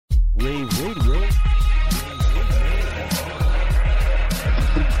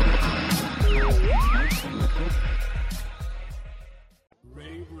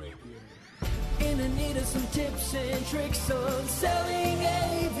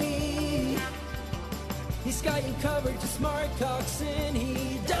He's got you covered, just Mark Cox, and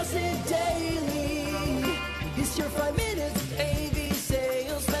he does it daily. He's your 5 minutes AV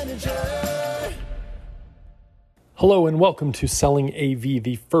sales manager. Hello and welcome to Selling AV,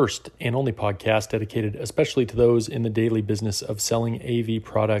 the first and only podcast dedicated especially to those in the daily business of selling AV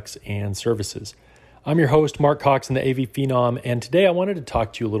products and services. I'm your host, Mark Cox, the AV Phenom, and today I wanted to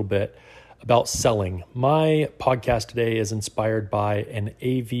talk to you a little bit about selling. My podcast today is inspired by an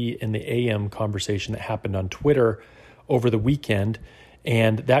AV in the AM conversation that happened on Twitter over the weekend,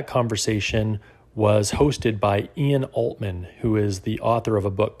 and that conversation was hosted by Ian Altman, who is the author of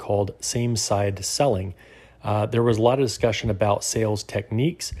a book called Same Side Selling. There was a lot of discussion about sales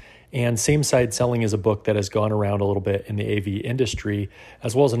techniques, and Same Side Selling is a book that has gone around a little bit in the AV industry,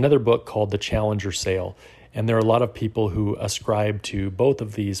 as well as another book called The Challenger Sale. And there are a lot of people who ascribe to both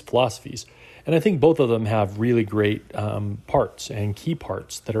of these philosophies. And I think both of them have really great parts and key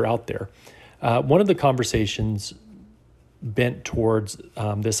parts that are out there. One of the conversations bent towards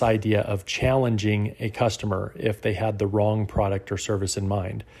this idea of challenging a customer if they had the wrong product or service in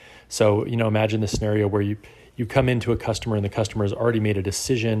mind. So, imagine the scenario where you come into a customer and the customer has already made a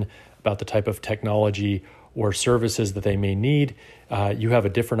decision about the type of technology or services that they may need. You have a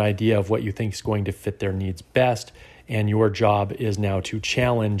different idea of what you think is going to fit their needs best, and your job is now to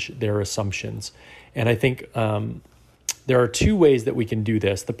challenge their assumptions. And I think there are two ways that we can do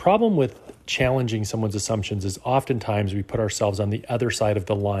this. The problem with challenging someone's assumptions is oftentimes we put ourselves on the other side of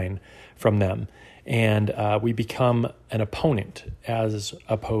the line from them, and we become an opponent as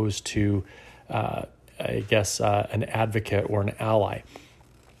opposed to, an advocate or an ally.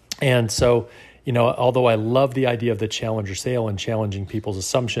 And so, although I love the idea of the challenger sale and challenging people's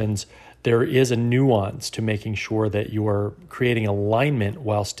assumptions, there is a nuance to making sure that you are creating alignment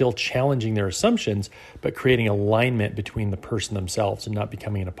while still challenging their assumptions, but creating alignment between the person themselves and not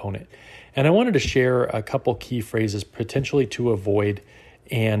becoming an opponent. And I wanted to share a couple key phrases potentially to avoid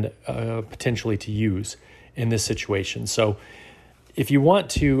and potentially to use in this situation. So if you want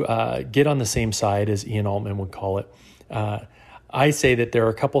to get on the same side, as Ian Altman would call it, I say that there are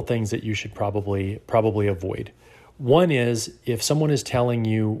a couple things that you should probably avoid. One is if someone is telling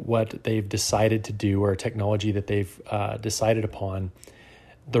you what they've decided to do or a technology that they've decided upon,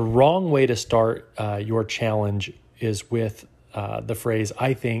 the wrong way to start your challenge is with the phrase,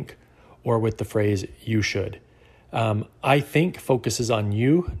 I think, or with the phrase, you should. I think focuses on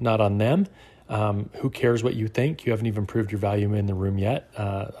you, not on them. Who cares what you think? You haven't even proved your value in the room yet.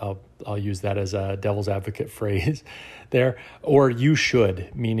 I'll use that as a devil's advocate phrase there. Or you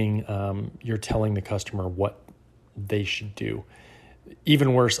should, meaning you're telling the customer what they should do.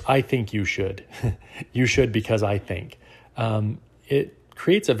 Even worse, I think you should. You should because I think. It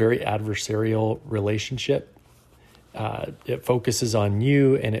creates a very adversarial relationship. It focuses on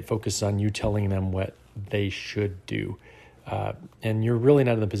you, and it focuses on you telling them what they should do. And you're really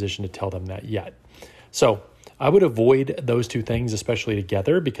not in the position to tell them that yet. So I would avoid those two things, especially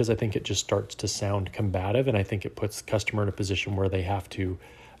together, because I think it just starts to sound combative, and I think it puts the customer in a position where they have to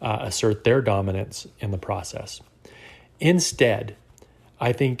assert their dominance in the process. Instead,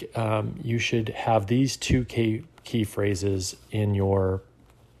 I think you should have these two key phrases in your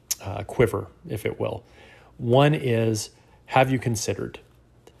quiver, if it will. One is, have you considered?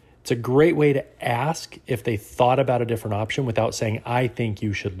 It's a great way to ask if they thought about a different option without saying, I think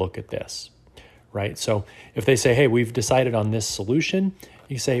you should look at this, right? So if they say, hey, we've decided on this solution,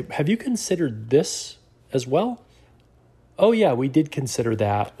 you say, have you considered this as well? Oh yeah, we did consider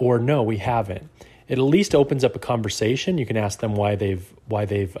that, or no, we haven't. It at least opens up a conversation. You can ask them why they've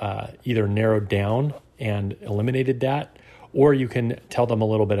either narrowed down and eliminated that, or you can tell them a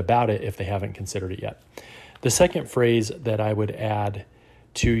little bit about it if they haven't considered it yet. The second phrase that I would add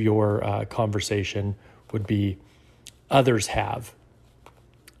to your conversation would be others have.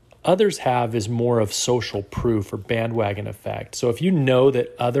 Others have is more of social proof or bandwagon effect. So if you know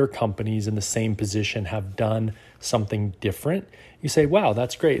that other companies in the same position have done something different, you say, wow,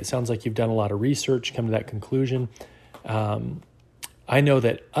 that's great. It sounds like you've done a lot of research, come to that conclusion. I know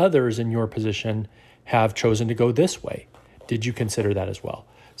that others in your position have chosen to go this way. Did you consider that as well?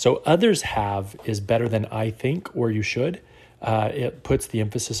 So others have is better than I think or you should. It puts the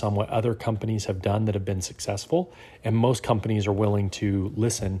emphasis on what other companies have done that have been successful. And most companies are willing to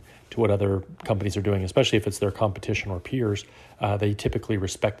listen to what other companies are doing, especially if it's their competition or peers. They typically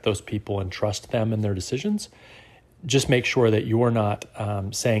respect those people and trust them in their decisions. Just make sure that you're not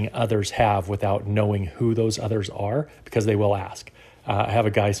saying others have without knowing who those others are, because they will ask. I have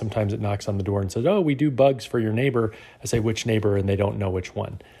a guy sometimes that knocks on the door and says, oh, we do bugs for your neighbor. I say, which neighbor? And they don't know which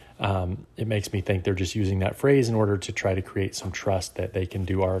one. it makes me think they're just using that phrase in order to try to create some trust that they can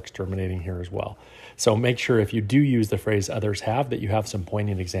do our exterminating here as well. So make sure if you do use the phrase others have, that you have some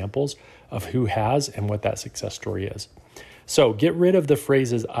poignant examples of who has and what that success story is. So get rid of the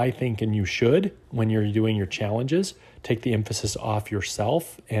phrases I think and you should when you're doing your challenges. Take the emphasis off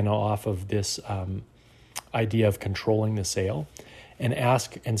yourself and off of this idea of controlling the sale, and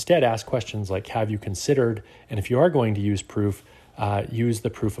instead ask questions like, have you considered, and if you are going to use proof, use the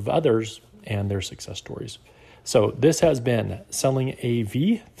proof of others and their success stories. So this has been Selling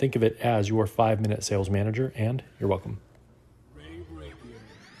AV. Think of it as your 5-minute sales manager, and you're welcome.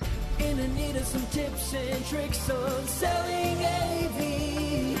 In the need of some tips and tricks on selling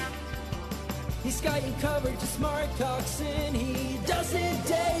AV. He's got you covered to smart talks and he does it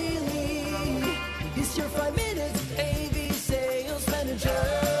daily. He's your 5-minute